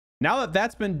Now that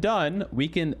that's been done, we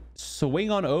can swing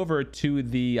on over to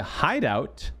the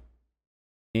hideout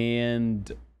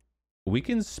and we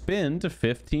can spend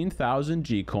 15,000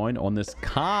 Gcoin on this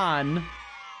Contraband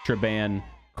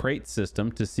crate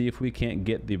system to see if we can't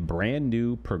get the brand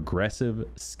new progressive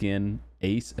skin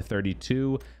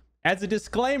ACE32. As a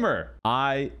disclaimer,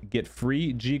 I get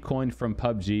free Gcoin from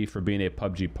PUBG for being a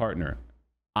PUBG partner.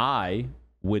 I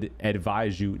would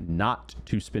advise you not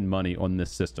to spend money on this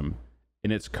system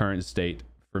in its current state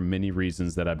for many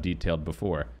reasons that I've detailed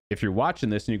before. If you're watching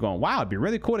this and you're going, wow, it'd be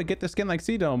really cool to get this skin like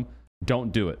CDome,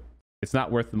 don't do it. It's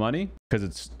not worth the money because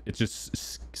it's just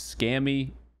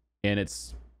scammy and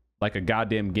it's like a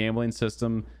goddamn gambling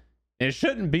system. It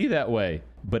shouldn't be that way,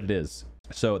 but it is.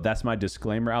 So that's my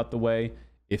disclaimer out the way.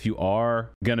 If you are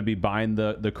going to be buying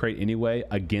the crate anyway,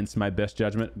 against my best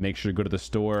judgment, make sure to go to the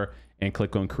store and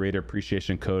click on Creator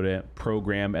Appreciation Code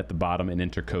Program at the bottom and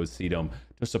enter code CDome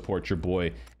to support your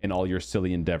boy in all your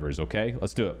silly endeavors, okay?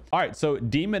 Let's do it. All right, so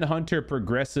Demon Hunter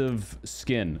Progressive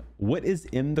Skin. What is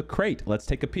in the crate? Let's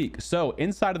take a peek. So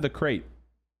inside of the crate,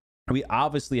 we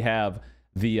obviously have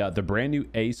the brand new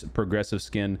Ace Progressive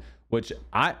Skin, which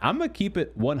I'm going to keep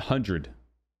it 100.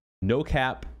 No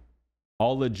cap,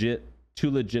 all legit,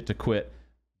 too legit to quit.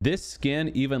 This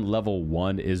skin, even level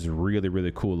 1, is really,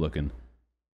 really cool looking.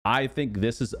 I think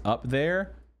this is up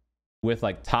there with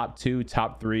like top 2,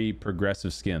 top 3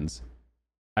 progressive skins.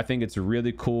 I think it's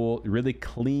really cool, really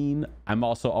clean. I'm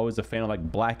also always a fan of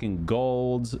like black and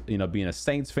golds, you know, being a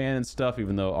Saints fan and stuff,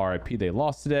 even though RIP they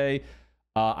lost today.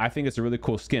 I think it's a really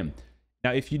cool skin.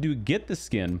 Now, if you do get the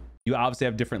skin, you obviously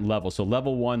have different levels. So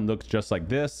level 1 looks just like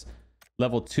this.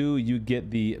 Level 2, you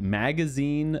get the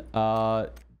magazine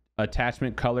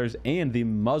attachment colors and the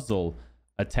muzzle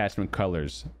attachment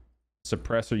colors.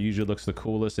 Suppressor usually looks the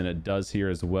coolest, and it does here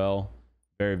as well.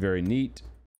 Very, very neat.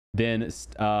 Then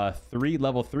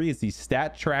level 3 is the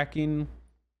stat tracking.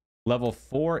 Level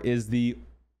 4 is the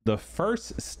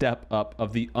first step up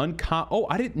of the uncommon. Oh,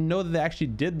 I didn't know that they actually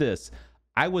did this.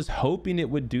 I was hoping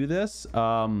it would do this.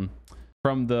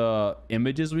 From the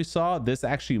images we saw, this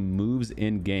actually moves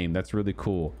in game. That's really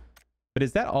cool. But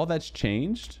is that all that's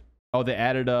changed? Oh, they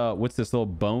added what's this, little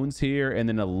bones here, and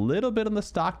then a little bit on the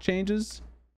stock changes.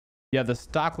 Yeah, the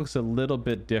stock looks a little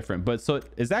bit different, but so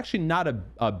it's actually not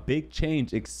a big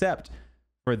change except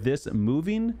for this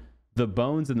moving the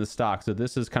bones in the stock. So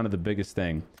this is kind of the biggest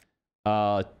thing.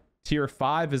 Tier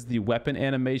 5 is the weapon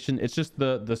animation. It's just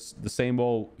the same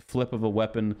old flip of a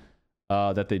weapon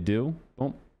that they do.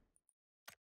 Boom.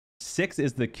 6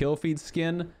 is the kill feed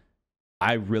skin.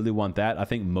 I really want that. I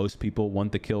think most people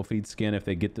want the kill feed skin if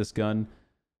they get this gun.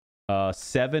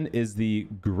 7 is the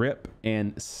grip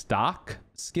and stock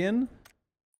skin.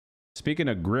 Speaking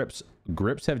of grips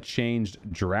have changed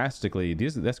drastically.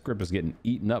 This grip is getting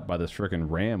eaten up by this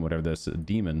freaking ram, whatever this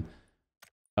demon.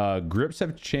 Grips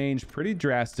have changed pretty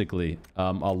drastically.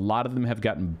 A lot of them have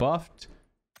gotten buffed.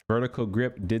 Vertical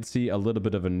grip did see a little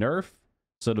bit of a nerf,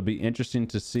 so it'll be interesting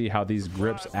to see how these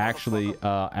grips actually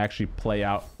play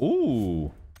out.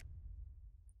 Ooh,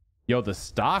 yo, the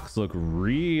stocks look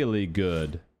really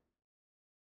good.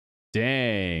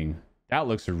 Dang, that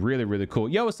looks really, really cool.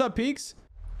 Yo, what's up, Peaks?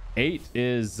 8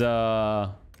 is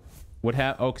what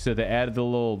happened? Oh, so they added this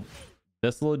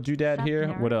little doodad here.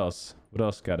 What else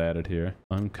got added here?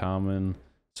 Uncommon.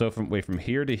 So from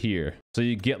here to here, so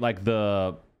you get like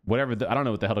the whatever I don't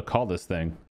know what the hell to call this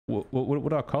thing. What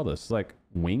do I call this? Like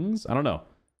wings? I don't know.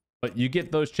 But you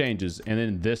get those changes, and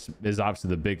then this is obviously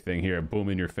the big thing here. Boom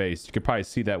in your face. You could probably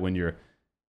see that when you're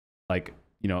like,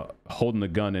 you know, holding the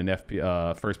gun in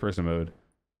first person mode.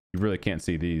 You really can't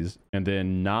see these. And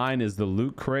then 9 is the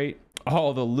loot crate.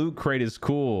 Oh, the loot crate is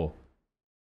cool.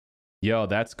 Yo,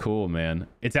 that's cool, man.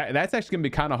 That's actually gonna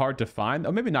be kind of hard to find.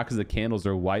 Oh, maybe not, because the candles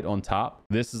are white on top.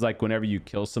 This is like whenever you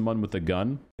kill someone with a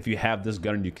gun. If you have this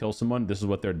gun and you kill someone, this is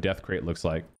what their death crate looks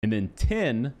like. And then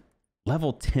 10,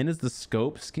 level 10 is the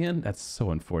scope skin. That's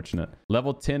so unfortunate.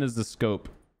 Level 10 is the scope,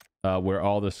 where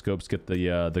all the scopes get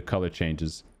the color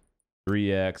changes.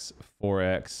 3x,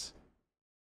 4x,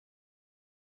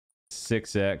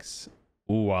 6x.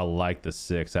 Ooh, I like the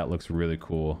 6. That looks really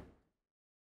cool.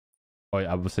 Oh,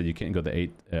 I would say you can't go the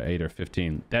 8 or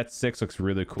 15. That 6 looks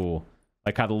really cool.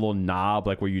 Like how the little knob,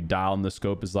 like where you dial in the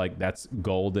scope, is like, that's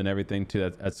gold and everything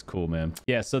too. That's cool, man.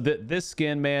 Yeah. So this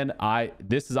skin, man,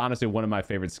 this is honestly one of my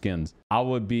favorite skins. I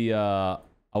would be a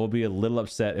little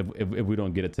upset if we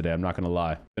don't get it today. I'm not gonna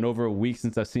lie. Been over a week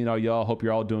since I've seen all y'all. Hope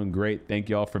you're all doing great. Thank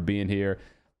y'all for being here.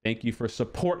 Thank you for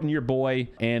supporting your boy,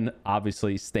 and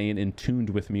obviously staying in tuned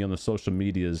with me on the social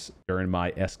medias during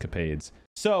my escapades.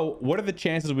 So what are the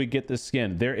chances we get this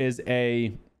skin? There is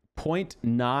a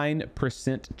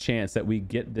 0.9% chance that we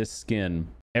get this skin.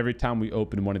 Every time we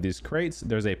open one of these crates,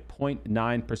 there's a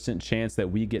 0.9% chance that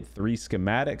we get 3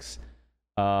 schematics.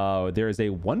 There is a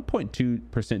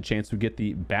 1.2% chance we get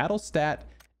the battle stat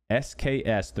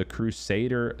SKS, the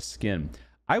Crusader skin.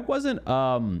 I wasn't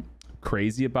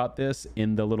crazy about this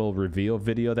in the little reveal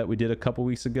video that we did a couple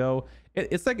weeks ago.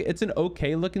 It's like, it's an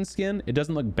okay looking skin. It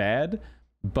doesn't look bad,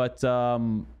 but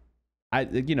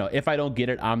you know, if I don't get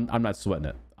it, I'm not sweating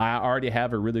it. I already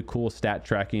have a really cool stat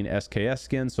tracking SKS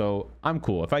skin, so I'm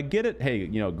cool. If I get it, hey,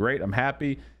 you know, great, I'm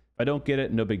happy. If I don't get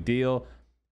it, no big deal.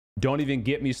 Don't even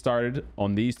get me started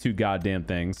on these 2 goddamn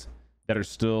things that are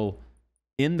still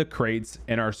in the crates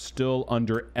and are still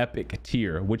under epic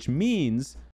tier, which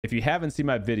means, if you haven't seen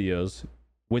my videos,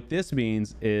 what this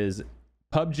means is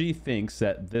PUBG thinks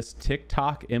that this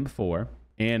TikTok M4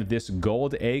 and this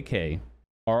gold AK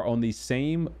are on the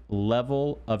same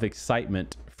level of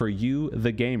excitement for you,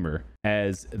 the gamer,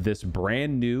 as this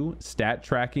brand new stat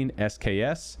tracking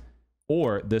SKS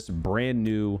or this brand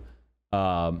new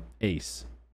ACE.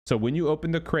 So when you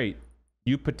open the crate,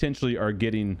 you potentially are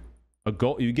getting a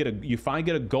gold. You get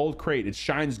a gold crate. It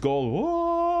shines gold.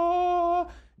 Whoa!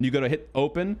 And you go to hit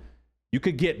open. You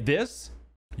could get this.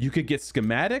 You could get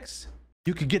schematics.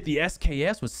 You could get the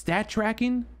SKS with stat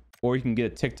tracking. Or you can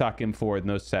get a TikTok M4 with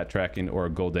no stat tracking, or a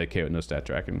gold AK with no stat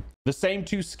tracking. The same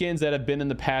 2 skins that have been in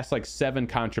the past like 7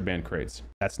 contraband crates.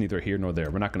 That's neither here nor there.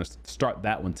 We're not going to start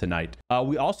that one tonight.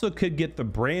 We also could get the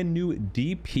brand new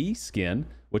DP skin,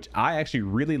 which I actually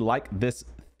really like this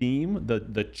theme,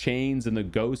 the chains and the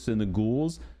ghosts and the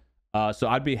ghouls. So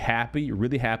I'd be happy,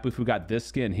 really happy if we got this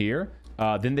skin here.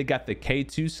 Then they got the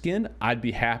K2 skin. I'd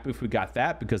be happy if we got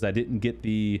that, because I didn't get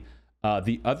the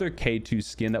other K2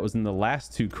 skin that was in the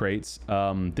last 2 crates.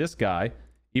 This guy,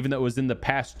 even though it was in the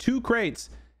past 2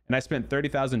 crates, and I spent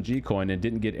 30,000 Gcoin and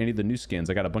didn't get any of the new skins.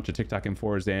 I got a bunch of TikTok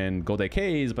M4s and gold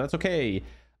AKs, but that's okay.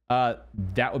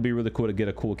 That would be really cool to get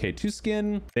a cool K2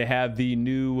 skin. They have the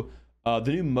new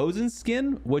Mosin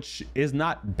skin, which is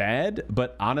not bad,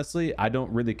 but honestly, I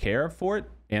don't really care for it.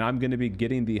 And I'm going to be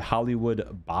getting the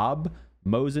Hollywood Bob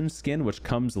Mosin skin, which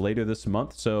comes later this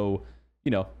month. So,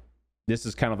 you know, this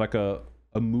is kind of like a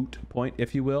moot point,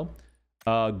 if you will.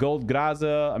 Gold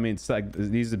Graza, I mean, it's like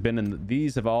these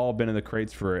have all been in the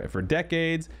crates for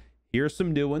decades. Here's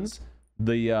some new ones.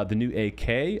 The new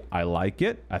AK, I like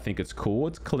it. I think it's cool.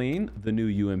 It's clean. The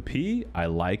new UMP, I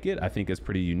like it. I think it's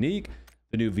pretty unique.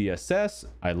 The new VSS,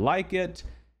 I like it.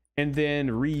 And then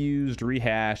reused,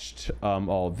 rehashed,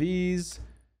 all these.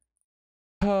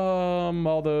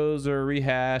 All those are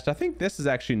rehashed. I think this is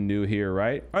actually new here,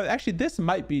 right? Or actually, this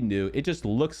might be new. It just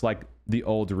looks like the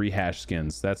old rehashed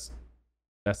skins. That's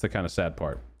the kind of sad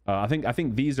part. I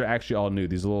think these are actually all new.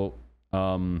 These little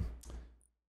tan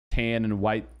and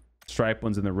white stripe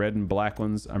ones and the red and black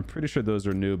ones. I'm pretty sure those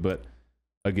are new, but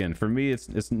again, for me,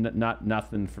 it's not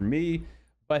nothing for me.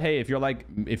 But hey, if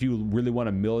you really want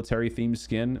a military themed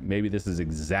skin, maybe this is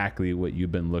exactly what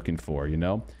you've been looking for, you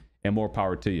know, and more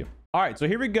power to you. All right, so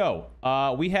here we go.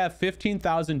 We have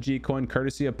 15,000 Gcoin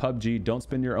courtesy of PUBG. Don't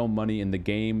spend your own money in the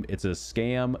game. It's a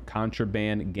scam,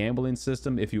 contraband gambling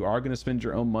system. If you are going to spend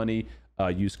your own money,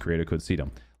 use creator code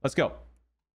CDome. Let's go.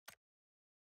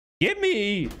 Give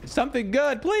me something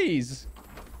good, please.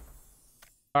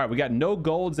 All right, we got no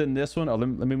golds in this one. Oh, let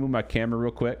me move my camera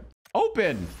real quick.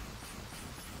 Open.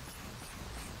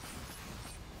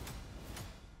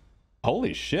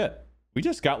 Holy shit. We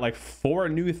just got like 4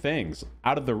 new things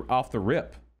off the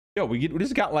rip. Yo, we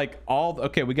just got like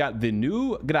okay, we got the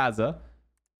new Graza,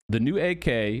 the new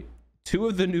AK, 2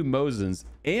 of the new Mosins,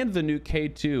 and the new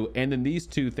K2, and then these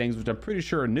 2 things, which I'm pretty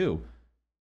sure are new.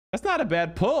 That's not a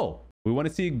bad pull. We want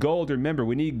to see gold. Remember,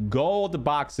 we need gold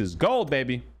boxes. Gold,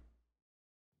 baby.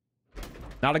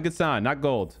 Not a good sign. Not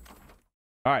gold.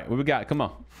 All right, what we got? Come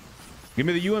on. Give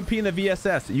me the UMP and the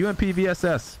VSS. UMP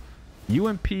VSS.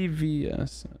 UMP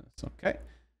VSS. Okay.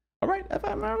 All right.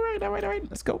 All right.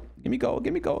 Let's go. Give me gold.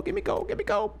 Give me gold. Give me gold. Give me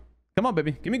gold. Come on,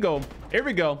 baby. Give me gold. Here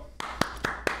we go.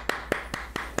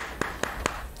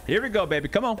 Here we go, baby.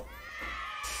 Come on.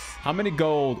 How many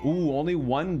gold? Ooh, only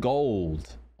 1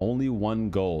 gold. Only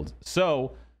 1 gold.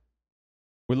 So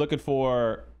we're looking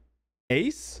for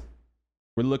ACE.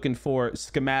 We're looking for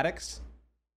schematics,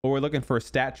 or we're looking for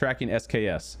stat tracking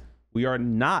SKS. We are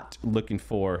not looking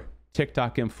for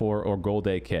TikTok M4 or gold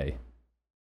AK.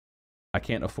 I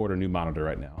can't afford a new monitor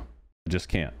right now. I just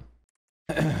can't.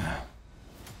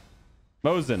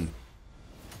 Mosin,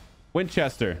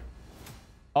 Winchester,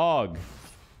 AUG,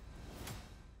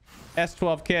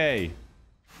 S12K,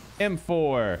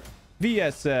 M4,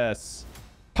 VSS,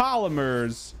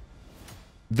 polymers,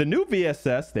 The new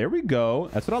VSS. There we go.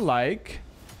 That's what I like.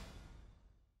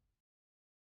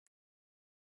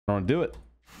 I want to do it.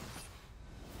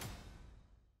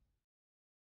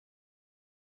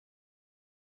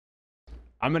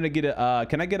 I'm gonna get a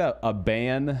can I get a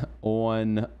ban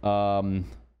on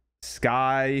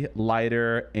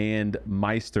Skylighter and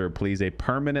Meister, please? A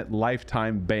permanent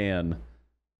lifetime ban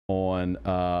on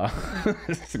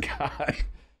Sky.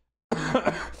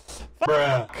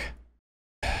 Fuck.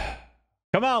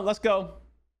 Come on, let's go.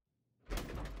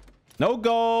 No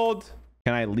gold.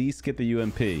 Can I at least get the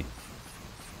UMP?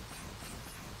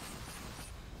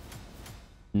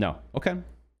 No. Okay.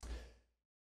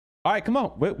 All right, come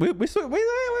on. We still got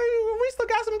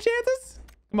some chances.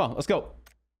 Come on, let's go.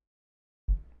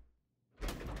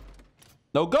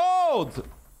 No gold.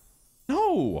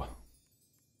 No.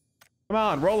 Come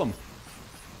on, roll them.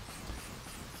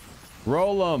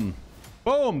 Roll them.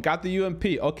 Boom, got the UMP.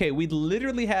 Okay, we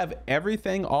literally have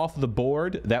everything off the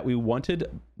board that we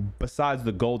wanted besides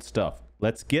the gold stuff.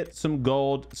 Let's get some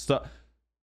gold stuff.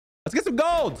 Let's get some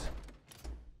gold.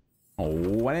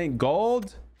 Oh, it ain't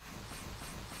gold.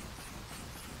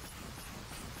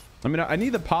 I mean, I need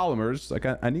the polymers. Like,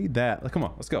 I need that. Like, come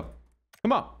on, let's go.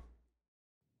 Come on.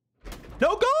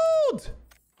 No gold!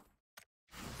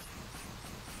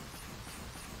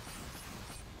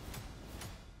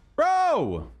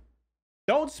 Bro!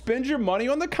 Don't spend your money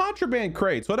on the contraband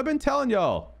crates. What I've been telling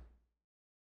y'all.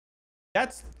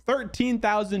 That's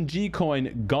 13,000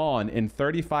 Gcoin gone in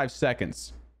 35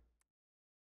 seconds.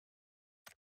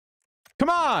 Come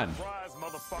on!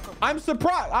 I'm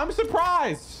surprised. I'm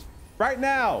surprised. Right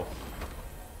now.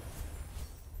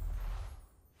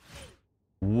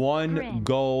 One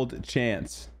gold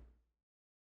chance.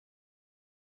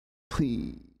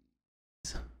 Please.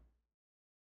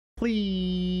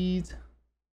 Please.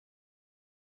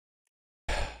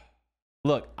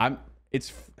 Look, it's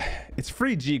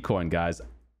free Gcoin, guys.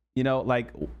 You know,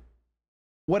 like,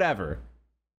 whatever.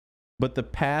 But the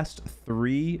past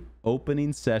 3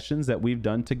 opening sessions that we've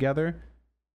done together,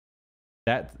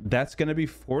 that's going to be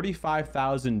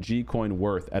 45,000 Gcoin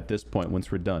worth at this point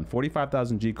once we're done.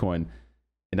 45,000 Gcoin.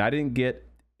 And I didn't get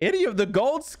any of the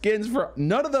gold skins for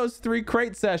none of those 3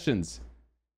 crate sessions.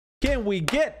 Can we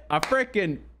get a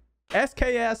freaking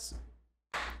SKS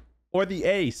or the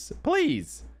Ace,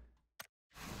 please?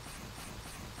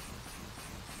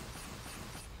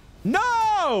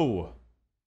 No!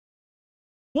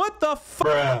 What the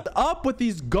fuck up with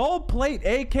these gold plate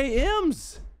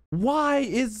AKMs? Why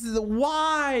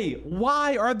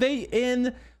are they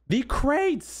in the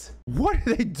crates? What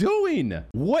are they doing?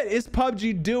 What is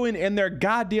PUBG doing in their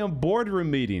goddamn boardroom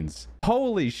meetings?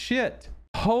 Holy shit.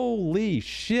 Holy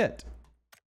shit.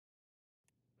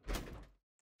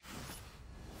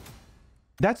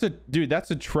 Dude,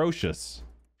 that's atrocious.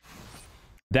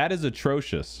 That is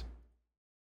atrocious.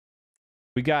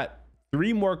 We got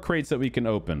 3 more crates that we can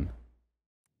open.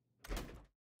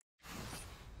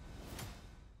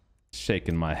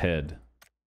 Shaking my head.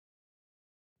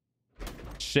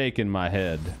 Shaking my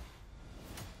head.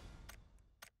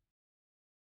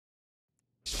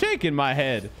 Shaking my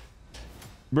head.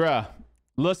 Bruh,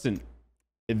 listen.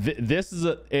 If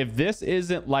this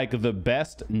isn't like the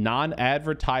best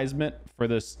non-advertisement for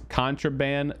this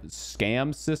contraband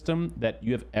scam system that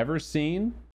you have ever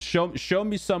seen, show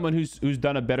me someone who's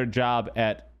done a better job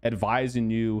at advising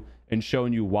you and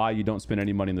showing you why you don't spend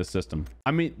any money in the system.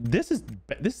 I mean, this is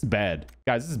bad.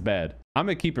 Guys, this is bad. I'm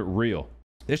gonna keep it real.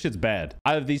 This shit's bad.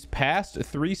 Out of these past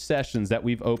 3 sessions that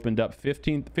we've opened up,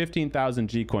 15,000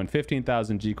 Gcoin,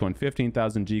 15,000 Gcoin,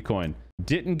 15,000 Gcoin.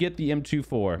 Didn't get the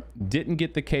M24, didn't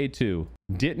get the K2,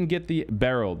 didn't get the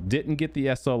barrel, didn't get the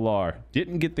SLR,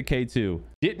 didn't get the K2,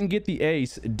 didn't get the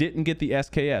Ace, didn't get the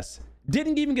SKS,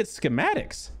 didn't even get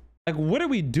schematics. Like, what are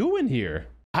we doing here?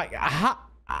 I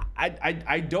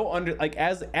don't like,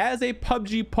 as a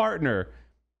PUBG partner,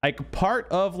 like, part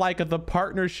of like the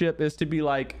partnership is to be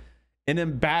like an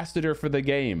ambassador for the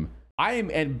game. I am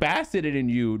ambassading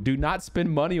you. Do not spend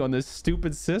money on this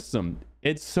stupid system.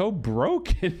 It's so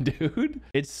broken, dude.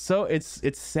 It's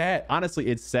sad. Honestly,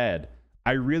 it's sad.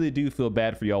 I really do feel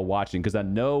bad for y'all watching, because I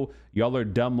know y'all are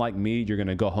dumb like me. You're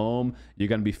gonna go home, you're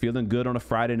gonna be feeling good on a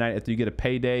Friday night after you get a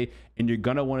payday, and you're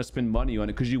gonna want to spend money on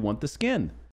it because you want the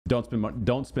skin. Don't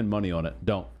spend money on it.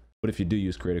 Don't. But if you do,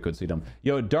 use creator code CDome.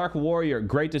 Yo, Dark Warrior,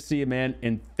 great to see you, man,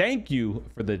 and thank you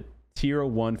for the tier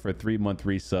 1 for 3-month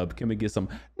resub. Can we get some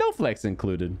no flex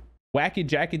included? Wacky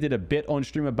Jackie did a bit on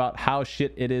stream about how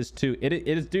shit it is too. It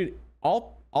is, dude.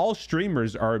 All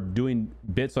streamers are doing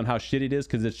bits on how shitty it is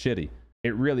because it's shitty.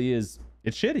 It really is.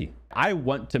 It's shitty. I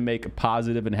want to make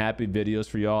positive and happy videos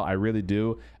for y'all. I really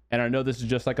do. And I know this is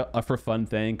just like a for fun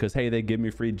thing because, hey, they give me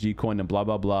free Gcoin and blah,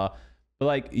 blah, blah. But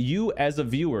like you as a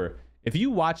viewer, if you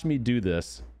watch me do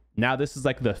this, now this is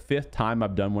like the 5th time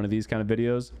I've done one of these kind of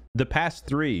videos. The past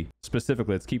 3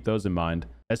 specifically, let's keep those in mind.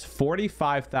 That's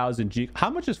 45,000 G. How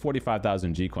much is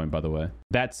 45,000 Gcoin, by the way?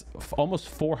 That's almost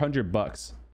 400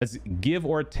 bucks. That's give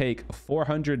or take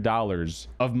 $400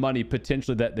 of money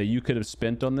potentially that you could have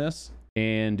spent on this.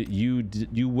 And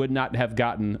you would not have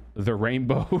gotten the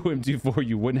Rainbow M24.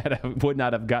 You would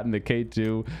not have gotten the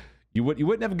K2. You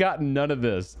wouldn't have gotten none of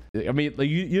this. I mean, like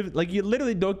you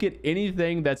literally don't get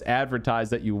anything that's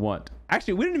advertised that you want.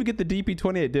 Actually, we didn't even get the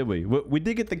DP28, did we? We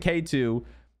did get the K2.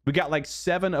 We got like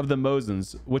 7 of the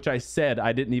Mosins, which I said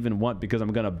I didn't even want because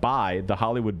I'm gonna buy the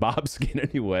Hollywood Bob skin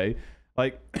anyway.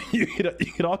 Like you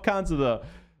get all kinds of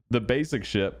the basic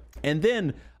shit. And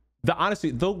then honestly,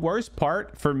 the worst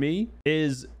part for me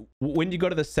is when you go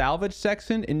to the salvage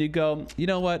section and you go, you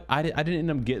know what? I didn't end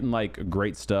up getting like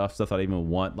great stuff I even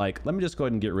want. Like, let me just go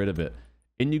ahead and get rid of it.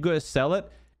 And you go to sell it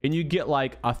and you get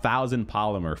like 1,000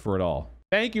 polymer for it all.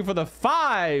 Thank you for the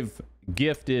 5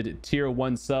 gifted tier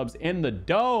 1 subs in the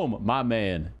dome, my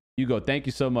man. You go, thank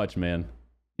you so much, man.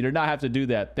 You do not have to do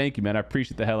that. Thank you, man. I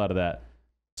appreciate the hell out of that.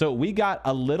 So we got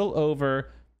a little over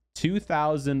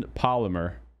 2,000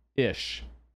 polymer-ish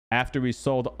after we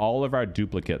sold all of our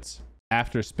duplicates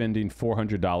after spending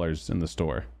 $400 in the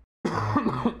store.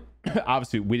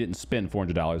 Obviously, we didn't spend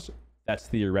 $400. That's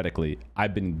theoretically.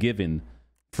 I've been given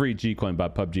free Gcoin by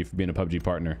PUBG for being a PUBG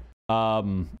partner.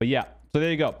 But yeah, so there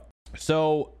you go.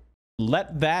 So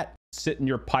let that sit in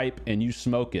your pipe and you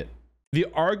smoke it. The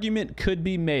argument could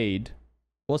be made,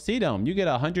 well, CDome, you get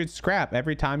 100 scrap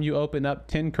every time you open up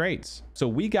 10 crates. So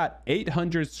we got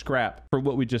 800 scrap for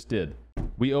what we just did.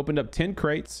 We opened up 10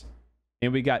 crates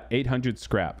and we got 800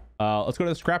 scrap. Let's go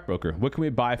to the scrapbroker. What can we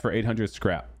buy for 800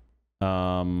 scrap?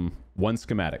 1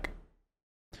 schematic.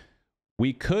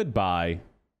 We could buy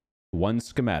 1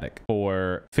 schematic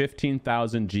for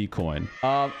 15,000 Gcoin.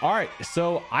 All right,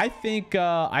 so I think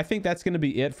that's going to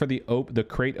be it for the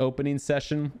crate opening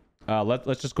session.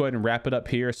 Let's just go ahead and wrap it up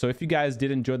here. So if you guys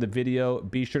did enjoy the video,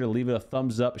 be sure to leave it a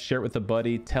thumbs up, share it with a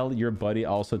buddy, tell your buddy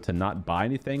also to not buy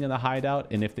anything in the hideout,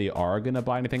 and if they are going to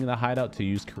buy anything in the hideout, to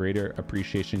use creator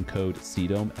appreciation code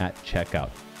CDome at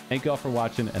checkout. Thank you all for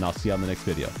watching, and I'll see you on the next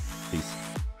video. Peace.